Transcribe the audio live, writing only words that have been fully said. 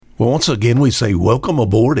Well, once again, we say welcome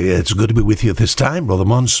aboard. It's good to be with you at this time. Brother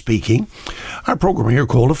Munn speaking. Our program here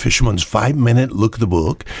called A Fisherman's 5-Minute Look at the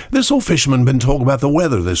Book. This old fisherman been talking about the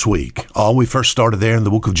weather this week. We first started there in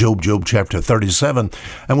the book of Job, Job chapter 37,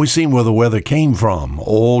 and we seen where the weather came from.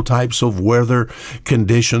 All types of weather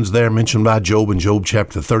conditions there mentioned by Job in Job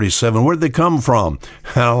chapter 37. Where'd they come from?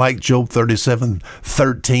 I like Job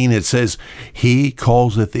 37:13. It says, He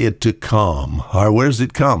causeth it to come. All right, where does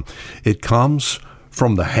it come? It comes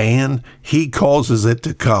from the hand. He causes it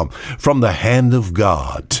to come from the hand of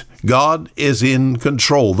God. God is in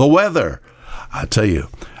control. The weather, I tell you,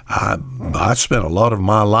 I spent a lot of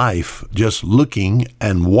my life just looking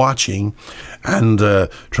and watching and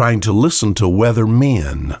trying to listen to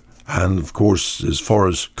weathermen. And, of course, as far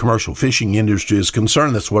as commercial fishing industry is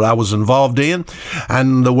concerned, that's what I was involved in.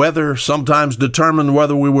 And the weather sometimes determined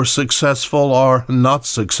whether we were successful or not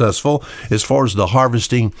successful as far as the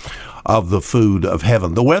harvesting of the food of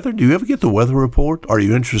heaven. The weather, do you ever get the weather report? Are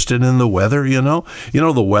you interested in the weather, you know? You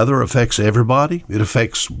know, the weather affects everybody. It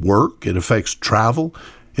affects work. It affects travel.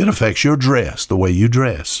 It affects your dress, the way you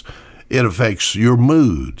dress. It affects your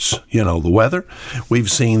moods. You know, the weather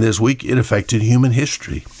we've seen this week, it affected human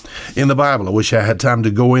history. In the Bible, I wish I had time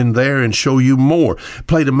to go in there and show you more.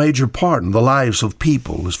 Played a major part in the lives of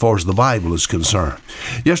people as far as the Bible is concerned.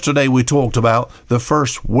 Yesterday we talked about the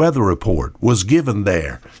first weather report was given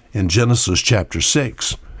there in Genesis chapter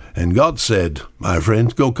 6. And God said, my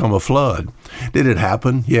friends, go come a flood. Did it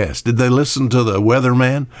happen? Yes. Did they listen to the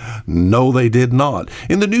weatherman? No, they did not.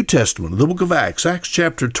 In the New Testament, the book of Acts, Acts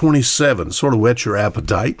chapter 27, sort of whet your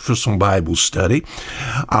appetite for some Bible study.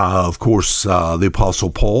 Of course, the Apostle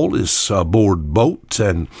Paul is aboard boat,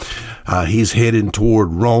 and he's heading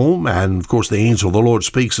toward Rome. And, of course, the angel of the Lord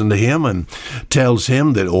speaks unto him and tells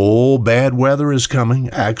him that, bad weather is coming.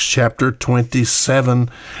 Acts chapter 27,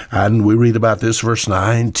 and we read about this, verse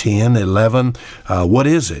 9, 10, 11. What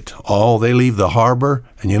is it? They leave the harbor,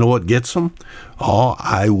 and you know what gets them?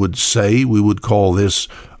 I would say we would call this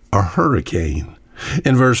a hurricane.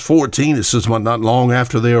 In verse 14, it says, not long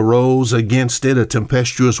after they arose against it, a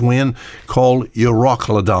tempestuous wind called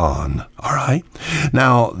Euroclydon. All right.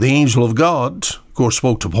 Now, the angel of God, of course,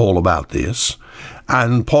 spoke to Paul about this,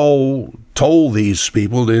 and Paul told these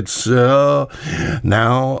people it says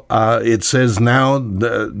it's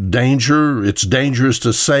dangerous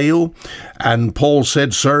to sail. And Paul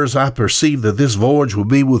said, sirs, I perceive that this voyage will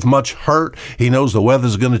be with much hurt. He knows the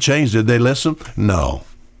weather's going to change. Did they listen? No.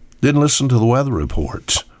 Didn't listen to the weather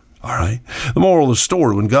reports. All right. The moral of the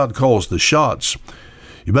story, when God calls the shots,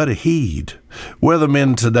 you better heed.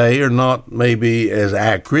 Weathermen today are not maybe as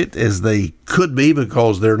accurate as they could be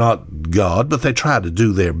because they're not God, but they try to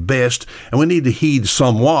do their best, and we need to heed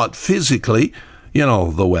somewhat physically,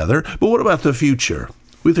 the weather. But what about the future?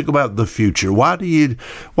 We think about the future. Why do you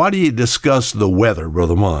discuss the weather,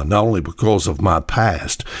 Brother Munn? Not only because of my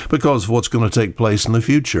past, because of what's going to take place in the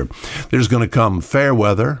future. There's going to come fair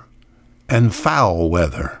weather and foul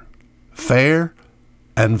weather. Fair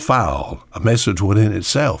and foul, a message within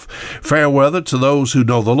itself. Fair weather to those who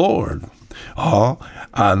know the Lord. In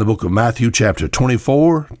the book of Matthew chapter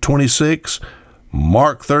 24, 26,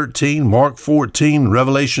 Mark 13, Mark 14,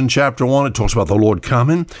 Revelation chapter 1, it talks about the Lord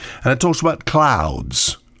coming, and it talks about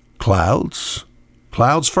clouds. Clouds,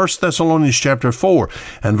 1 Thessalonians chapter 4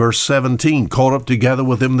 and verse 17, caught up together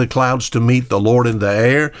with him the clouds to meet the Lord in the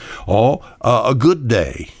air. A good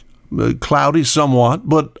day. Cloudy somewhat,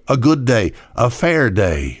 but a good day, a fair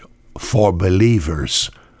day for believers.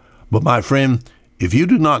 But my friend, if you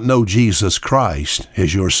do not know Jesus Christ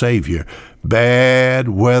as your Savior, bad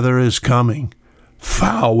weather is coming.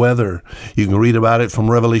 Foul weather. You can read about it from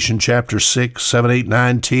Revelation chapter 6, 7, 8,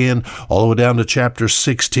 9, 10, all the way down to chapter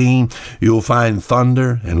 16. You'll find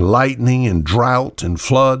thunder and lightning and drought and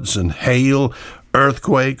floods and hail,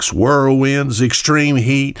 earthquakes, whirlwinds, extreme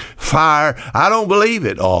heat, fire. I don't believe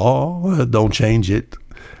it. Don't change it.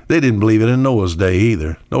 They didn't believe it in Noah's day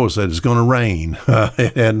either. Noah said it's going to rain.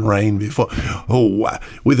 It hadn't rained before.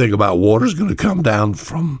 We think about water's going to come down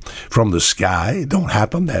from the sky. It don't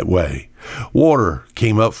happen that way. Water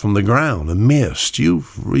came up from the ground, a mist. You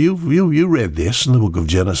read this in the book of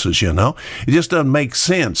Genesis, It just doesn't make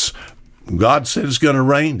sense. God said it's going to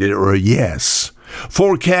rain. Did it? Yes.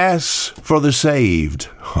 Forecasts for the saved.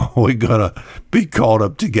 We're going to be caught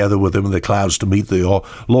up together with him in the clouds to meet the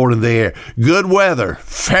Lord in the air. Good weather,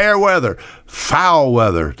 fair weather, foul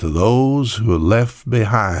weather to those who are left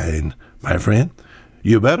behind. My friend,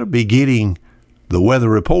 you better be getting the weather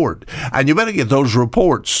report. And you better get those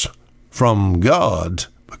reports from God,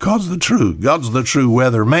 because God's the true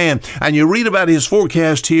weather man. And you read about his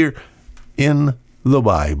forecast here in the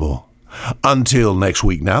Bible. Until next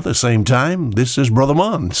week now, the same time, this is Brother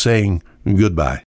Mon saying goodbye.